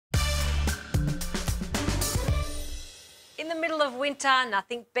the middle of winter,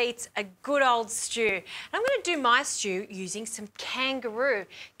 nothing beats a good old stew. And I'm going to do my stew using some kangaroo.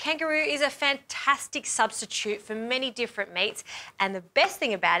 Kangaroo is a fantastic substitute for many different meats, and the best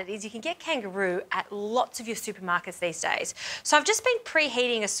thing about it is you can get kangaroo at lots of your supermarkets these days. So I've just been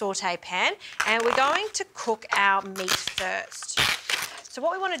preheating a saute pan, and we're going to cook our meat first. So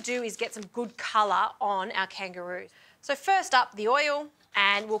what we want to do is get some good colour on our kangaroo. So first up, the oil.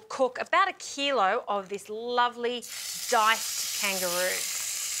 And we'll cook about 1 kilo of this lovely diced kangaroo.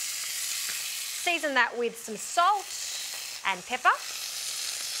 Season that with some salt and pepper.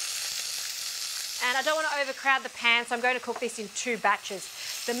 And I don't want to overcrowd the pan, so I'm going to cook this in 2 batches.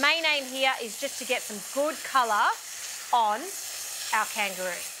 The main aim here is just to get some good colour on our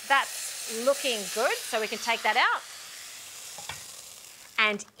kangaroo. That's looking good, so we can take that out.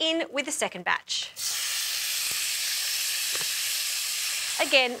 And in with the second batch.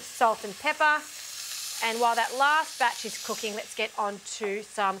 Again, salt and pepper. And while that last batch is cooking, let's get on to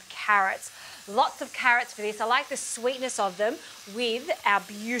some carrots. Lots of carrots for this. I like the sweetness of them with our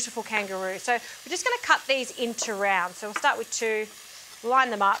beautiful kangaroo. So we're just going to cut these into rounds. So we'll start with 2,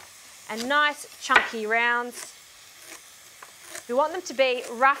 line them up, and nice chunky rounds. We want them to be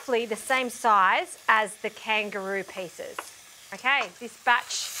roughly the same size as the kangaroo pieces. Okay, this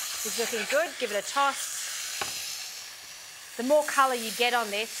batch is looking good. Give it a toss. The more colour you get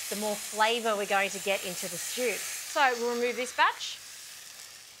on this, the more flavour we're going to get into the stew. So we'll remove this batch.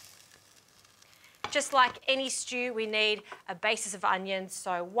 Just like any stew, we need a basis of onions,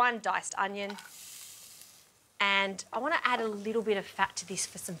 so 1 diced onion. And I want to add a little bit of fat to this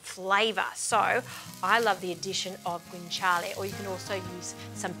for some flavour. So I love the addition of guanciale, or you can also use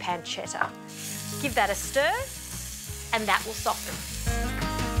some pancetta. Give that a stir, and that will soften.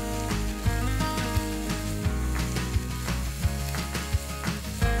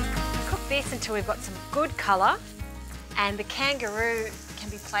 This until we've got some good colour, and the kangaroo can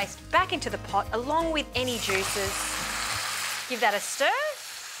be placed back into the pot along with any juices. Give that a stir.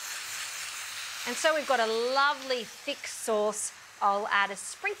 And so we've got a lovely thick sauce. I'll add a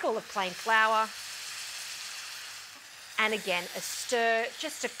sprinkle of plain flour. And again, a stir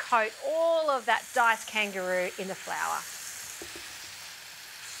just to coat all of that diced kangaroo in the flour.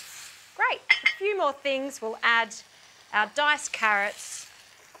 Great. A few more things. We'll add our diced carrots,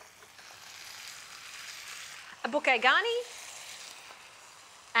 a bouquet garnis,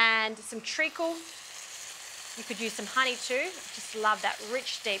 and some treacle. You could use some honey too. Just love that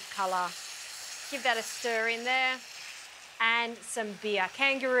rich, deep colour. Give that a stir in there. And some beer.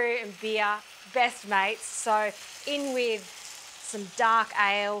 Kangaroo and beer, best mates. So in with some dark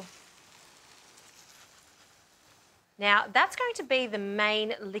ale. Now that's going to be the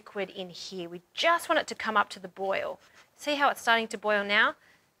main liquid in here. We just want it to come up to the boil. See how it's starting to boil now?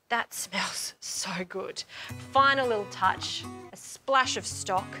 That smells so good. Final little touch, a splash of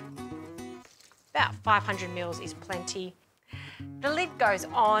stock. About 500 mils is plenty. The lid goes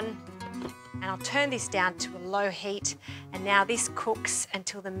on, and I'll turn this down to a low heat. And now this cooks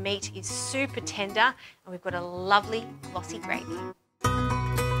until the meat is super tender, and we've got a lovely glossy gravy.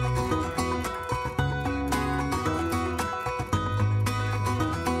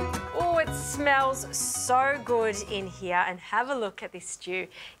 Smells so good in here, and have a look at this stew.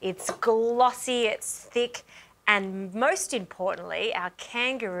 It's glossy, it's thick, and most importantly, our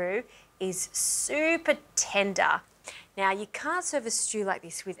kangaroo is super tender. Now, you can't serve a stew like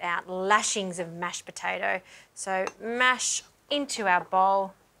this without lashings of mashed potato. So mash into our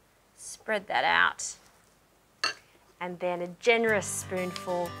bowl, spread that out, and then a generous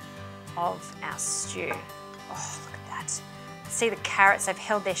spoonful of our stew. Oh, look at that. See the carrots, they've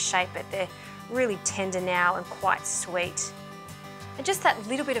held their shape, but they're really tender now and quite sweet. And just that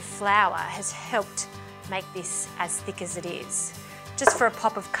little bit of flour has helped make this as thick as it is. Just for a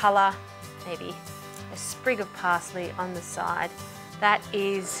pop of colour, maybe a sprig of parsley on the side. That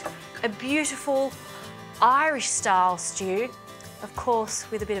is a beautiful Irish style stew, of course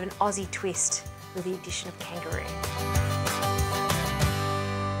with a bit of an Aussie twist with the addition of kangaroo.